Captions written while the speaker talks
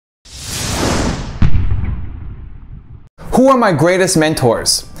Who are my greatest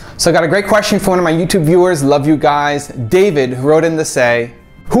mentors? So I got a great question from one of my YouTube viewers, love you guys, David, who wrote in to say,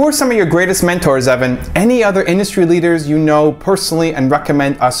 who are some of your greatest mentors, Evan? Any other industry leaders you know personally and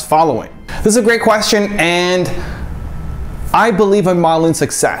recommend us following? This is a great question, and I believe in modeling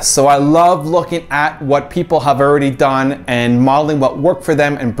success. So I love looking at what people have already done and modeling what worked for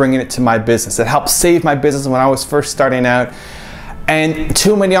them and bringing it to my business. It helped save my business when I was first starting out. And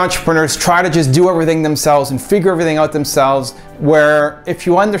too many entrepreneurs try to just do everything themselves and figure everything out themselves, where if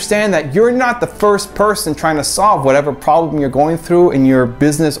you understand that you're not the first person trying to solve whatever problem you're going through in your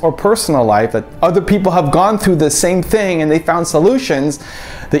business or personal life, that other people have gone through the same thing and they found solutions,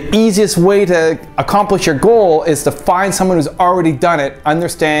 the easiest way to accomplish your goal is to find someone who's already done it,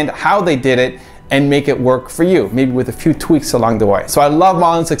 understand how they did it, and make it work for you, maybe with a few tweaks along the way. So I love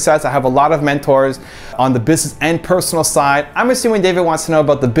modeling success. I have a lot of mentors on the business and personal side. I'm assuming David wants to know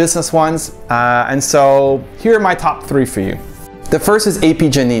about the business ones. And so here are my top 3 for you. The first is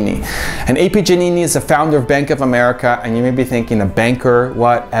a.p.giannini. And a.p.giannini is the founder of Bank of America. And you may be thinking, a banker?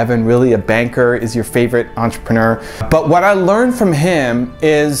 What, Evan, really a banker is your favorite entrepreneur? But what I learned from him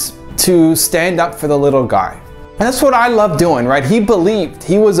is to stand up for the little guy. And that's what I love doing, right? He believed,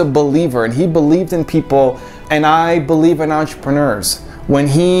 he was a believer, and he believed in people, and I believe in entrepreneurs. When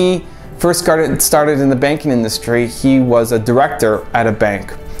he first started in the banking industry, he was a director at a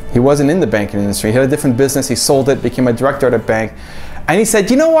bank. He wasn't in the banking industry. He had a different business, he sold it, became a director at a bank. And he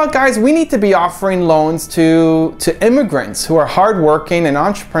said, you know what, guys, we need to be offering loans to immigrants who are hardworking and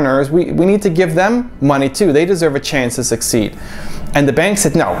entrepreneurs. We need to give them money too. They deserve a chance to succeed. And the bank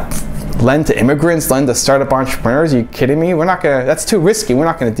said, no. Lend to immigrants, lend to startup entrepreneurs? Are you kidding me? We're not gonna, that's too risky. We're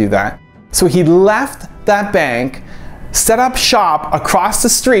not gonna do that. So he left that bank, set up shop across the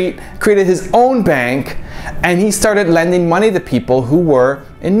street, created his own bank, and he started lending money to people who were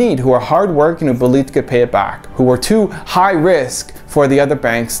in need, who were hardworking, who believed could pay it back, who were too high risk for the other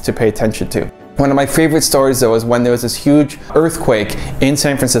banks to pay attention to. One of my favorite stories though is when there was this huge earthquake in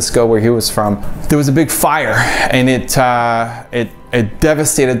San Francisco where he was from. There was a big fire and it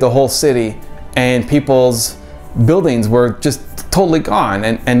devastated the whole city, and people's buildings were just totally gone,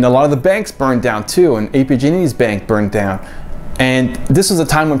 and a lot of the banks burned down too, and a.p.giannini's bank burned down. And this was a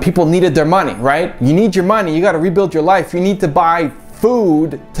time when people needed their money, right? You need your money, you got to rebuild your life, you need to buy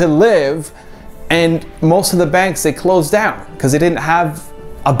food to live, and most of the banks, they closed down because they didn't have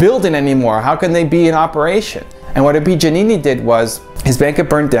a building anymore. How can they be in operation? And what a.p.giannini did was, his bank had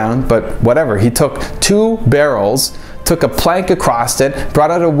burned down, but whatever, he took 2 barrels, took a plank across it,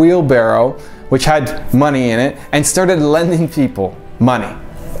 brought out a wheelbarrow which had money in it, and started lending people money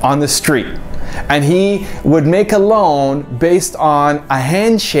on the street. And he would make a loan based on a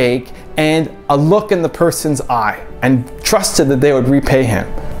handshake and a look in the person's eye, and trusted that they would repay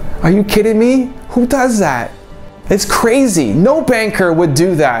him. Are you kidding me? Who does that? It's crazy. No banker would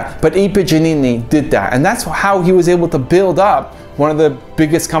do that, but a.p.giannini did that. And that's how he was able to build up one of the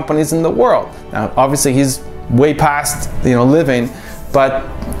biggest companies in the world. Now, obviously he's way past, living, but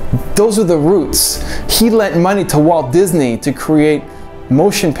those are the roots. He lent money to Walt Disney to create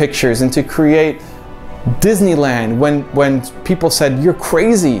motion pictures and to create Disneyland when people said, you're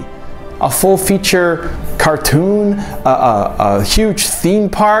crazy. A full feature cartoon, a huge theme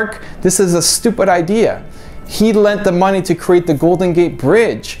park, this is a stupid idea. He lent the money to create the Golden Gate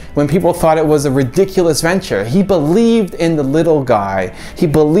Bridge when people thought it was a ridiculous venture. He believed in the little guy. He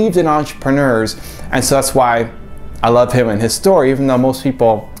believed in entrepreneurs. And so that's why I love him and his story, even though most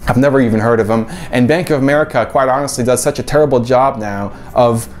people have never even heard of him. And Bank of America, quite honestly, does such a terrible job now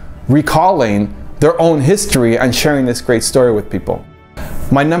of recalling their own history and sharing this great story with people.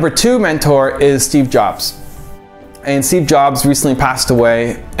 My number 2 mentor is Steve Jobs. And Steve Jobs recently passed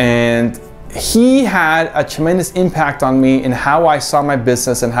away, and he had a tremendous impact on me in how I saw my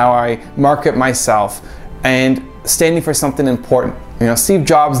business and how I market myself and standing for something important. Steve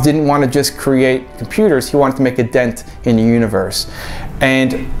Jobs didn't want to just create computers, he wanted to make a dent in the universe.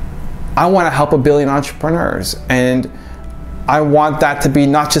 And I want to help 1 billion entrepreneurs. And I want that to be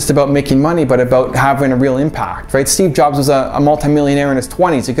not just about making money, but about having a real impact, right? Steve Jobs was a multimillionaire in his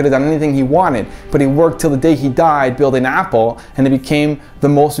 20s. He could have done anything he wanted, but he worked till the day he died building Apple, and it became the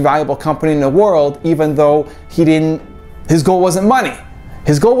most valuable company in the world, even though his goal wasn't money.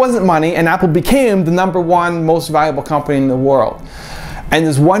 His goal wasn't money, and Apple became the #1 most valuable company in the world. And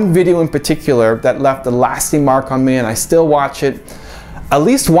there's one video in particular that left a lasting mark on me, and I still watch it at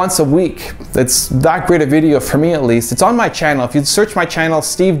least once a week. It's that great a video for me, at least. It's on my channel. If you search my channel,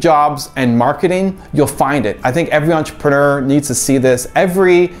 Steve Jobs and Marketing, you'll find it. I think every entrepreneur needs to see this.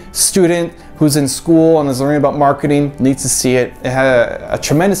 Every student who's in school and is learning about marketing needs to see it. It had a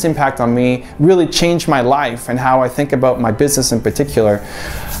tremendous impact on me, really changed my life and how I think about my business in particular.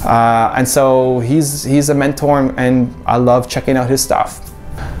 And so he's a mentor, and I love checking out his stuff.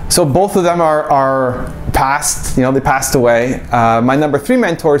 So both of them are passed, they passed away. My number 3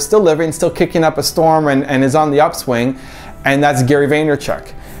 mentor is still living, still kicking up a storm, and is on the upswing, and that's Gary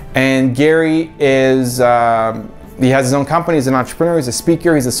Vaynerchuk. And Gary is, he has his own company, he's an entrepreneur, he's a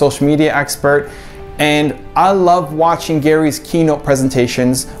speaker, he's a social media expert. And I love watching Gary's keynote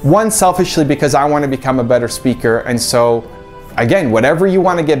presentations, one, selfishly because I want to become a better speaker. And so, again, whatever you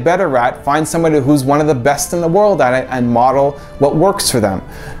want to get better at, find somebody who's one of the best in the world at it and model what works for them.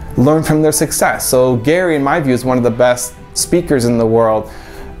 Learn from their success. So Gary, in my view, is one of the best speakers in the world.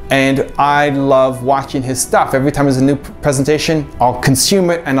 And I love watching his stuff. Every time there's a new presentation, I'll consume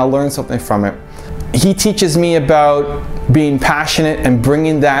it and I'll learn something from it. He teaches me about being passionate and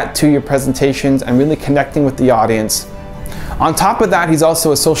bringing that to your presentations and really connecting with the audience. On top of that, he's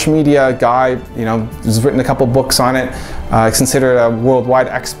also a social media guy. He's written a couple books on it. He's considered a worldwide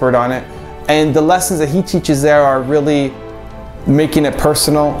expert on it. And the lessons that he teaches there are really making it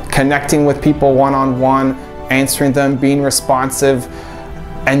personal, connecting with people one-on-one, answering them, being responsive,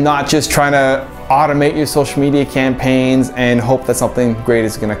 and not just trying to automate your social media campaigns and hope that something great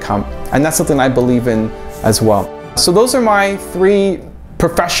is going to come. And that's something I believe in as well. So those are my 3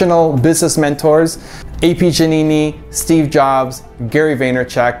 professional business mentors: A.p. Giannini, Steve Jobs, Gary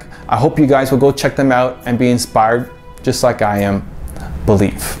Vaynerchuk. I hope you guys will go check them out and be inspired just like I am.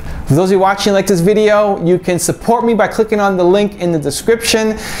 Believe. For those of you watching, like this video, you can support me by clicking on the link in the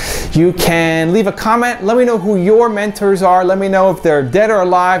description. You can leave a comment. Let me know who your mentors are. Let me know if they're dead or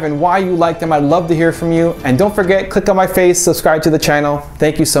alive and why you like them. I'd love to hear from you. And don't forget, click on my face, subscribe to the channel.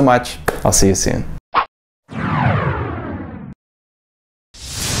 Thank you so much. I'll see you soon.